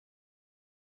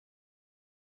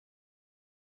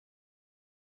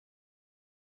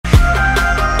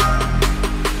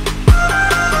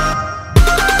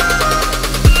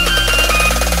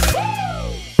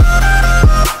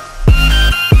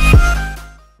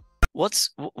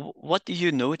what do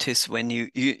you notice when you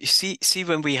see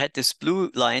when we had this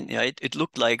blue line, right? It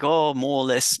looked like, oh, more or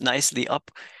less nicely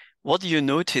up. What do you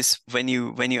notice when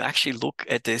you actually look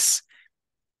at this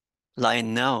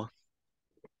line now?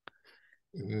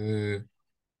 Mm,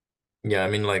 yeah, I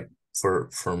mean, like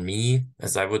for me,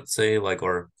 as I would say, like,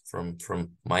 or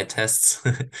from my tests,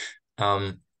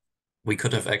 um, we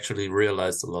could have actually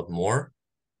realized a lot more,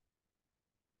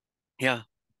 Yeah,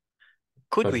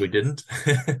 could but we we? didn't.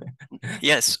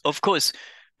 Yes, of course.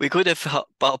 We could have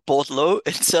bought low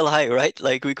and sell high, right?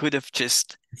 Like we could have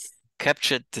just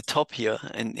captured the top here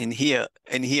and here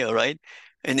and here, right?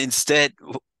 And instead,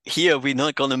 here we're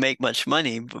not going to make much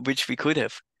money, which we could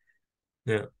have.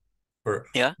 Yeah. Or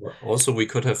Yeah. also we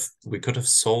could have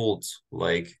sold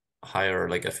like higher.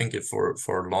 Like I think if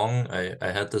for long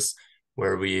I had this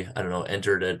where we I don't know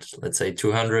entered at let's say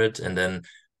 200 and then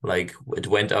like it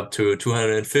went up to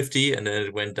 250 and then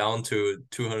it went down to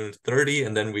 230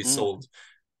 and then we Mm, sold.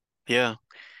 yeah.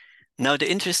 Now the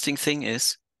interesting thing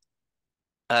is,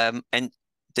 and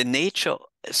the nature.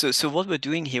 So what we're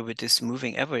doing here with this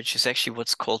moving average is actually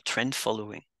what's called trend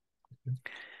following.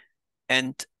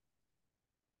 And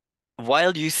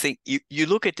while you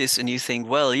look at this and you think,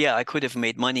 well, yeah, I could have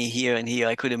made money here and here,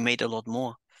 I could have made a lot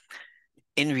more.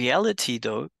 In reality,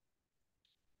 though,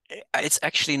 it's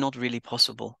actually not really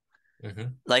possible.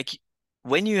 Hmm. Like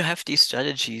when you have these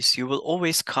strategies, you will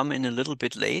always come in a little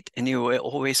bit late and you will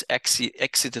always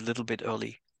exit a little bit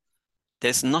early.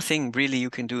 There's nothing really you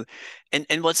can do.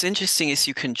 And what's interesting is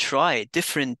you can try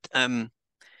different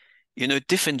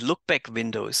different look back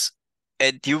windows,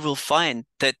 and you will find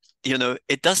that,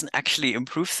 it doesn't actually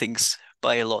improve things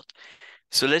by a lot.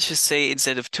 So let's just say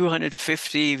instead of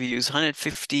 250, we use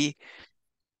 150,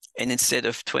 and instead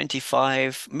of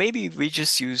 25, maybe we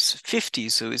just use 50,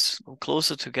 so it's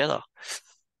closer together.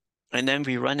 And then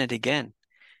we run it again.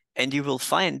 And you will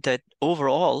find that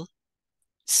overall,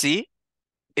 see,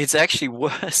 it's actually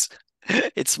worse.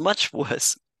 It's much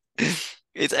worse.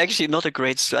 It's actually not a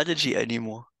great strategy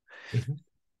anymore. Hmm.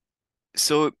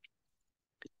 So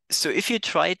so if you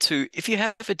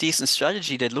have a decent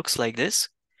strategy that looks like this,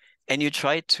 and you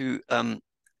try to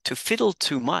fiddle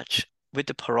too much with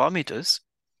the parameters,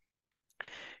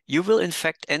 you will in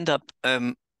fact end up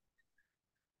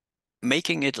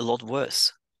making it a lot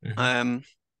worse. Hmm. Um,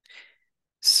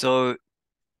 so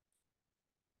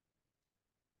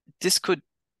this could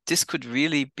this could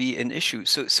really be an issue.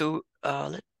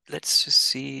 Let's just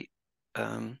see.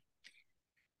 Um,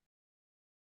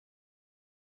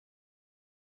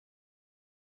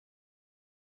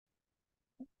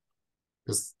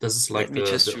 This is Let like me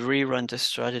the just the rerun the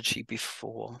strategy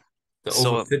before. the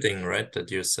So, overfitting, right?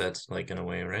 That you said, like in a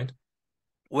way, right?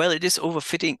 well, it is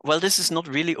overfitting. Well, this is not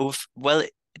really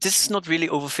this is not really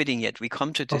overfitting yet. We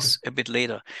come to Okay. this a bit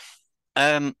later.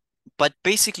 Um, but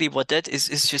basically what that is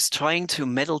just trying to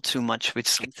meddle too much with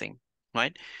something,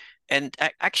 right? And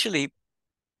actually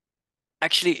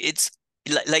it's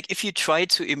like if you try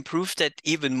to improve that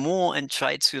even more and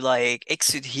try to like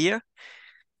exit here,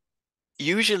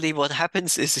 usually what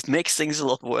happens is it makes things a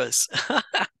lot worse.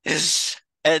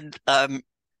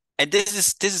 And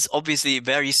this is obviously a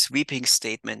very sweeping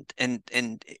statement, and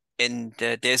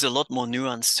there's a lot more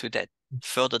nuance to that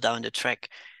further down the track.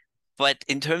 But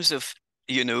in terms of,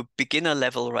 beginner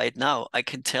level right now, I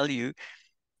can tell you,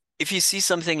 if you see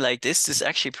something like this is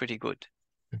actually pretty good.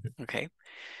 Mhm. Okay.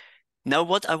 Now,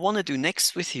 what I want to do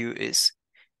next with you is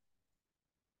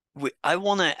I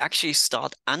want to actually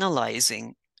start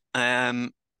analyzing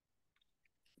um,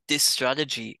 this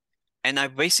strategy, and I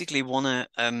basically want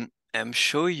to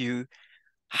show you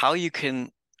how you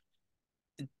can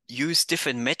use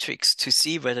different metrics to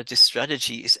see whether this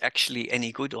strategy is actually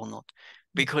any good or not.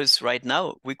 Because right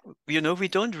now we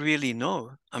don't really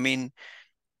know. I mean,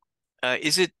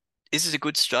 is it a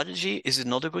good strategy? Is it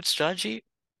not a good strategy?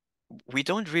 We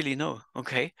don't really know.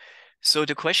 Okay. So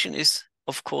the question is,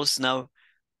 of course, now,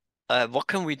 what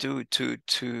can we do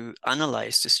to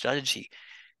analyze the strategy?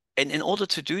 And in order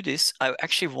to do this, I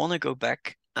actually want to go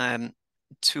back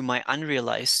to my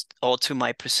unrealized or to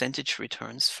my percentage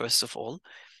returns, first of all,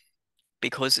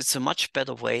 because it's a much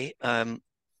better way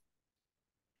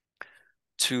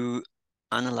to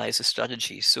analyze a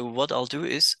strategy. So what I'll do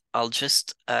is I'll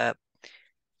just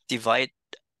divide,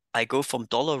 I go from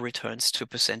dollar returns to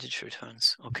percentage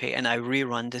returns. Okay. And I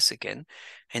rerun this again.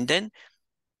 And then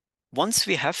once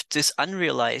we have this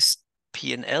unrealized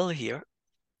P&L here,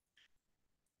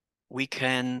 we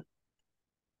can,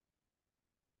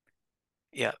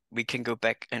 yeah, we can go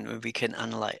back and we can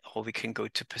analyze, or we can go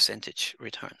to percentage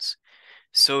returns.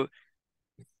 So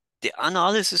the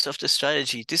analysis of the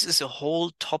strategy, this is a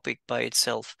whole topic by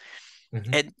itself.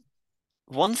 Hmm. And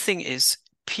one thing is,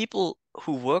 people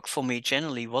who work for me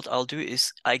generally, what I'll do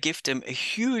is I give them a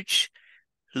huge,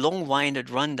 long-winded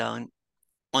rundown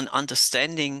on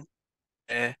understanding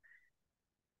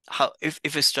how if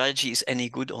a strategy is any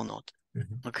good or not.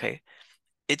 Hmm. Okay.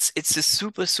 It's a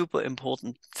super, super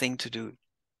important thing to do.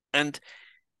 And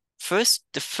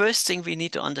the first thing we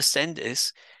need to understand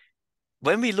is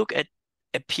when we look at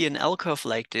a P&L curve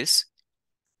like this,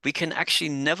 we can actually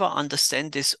never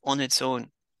understand this on its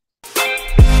own.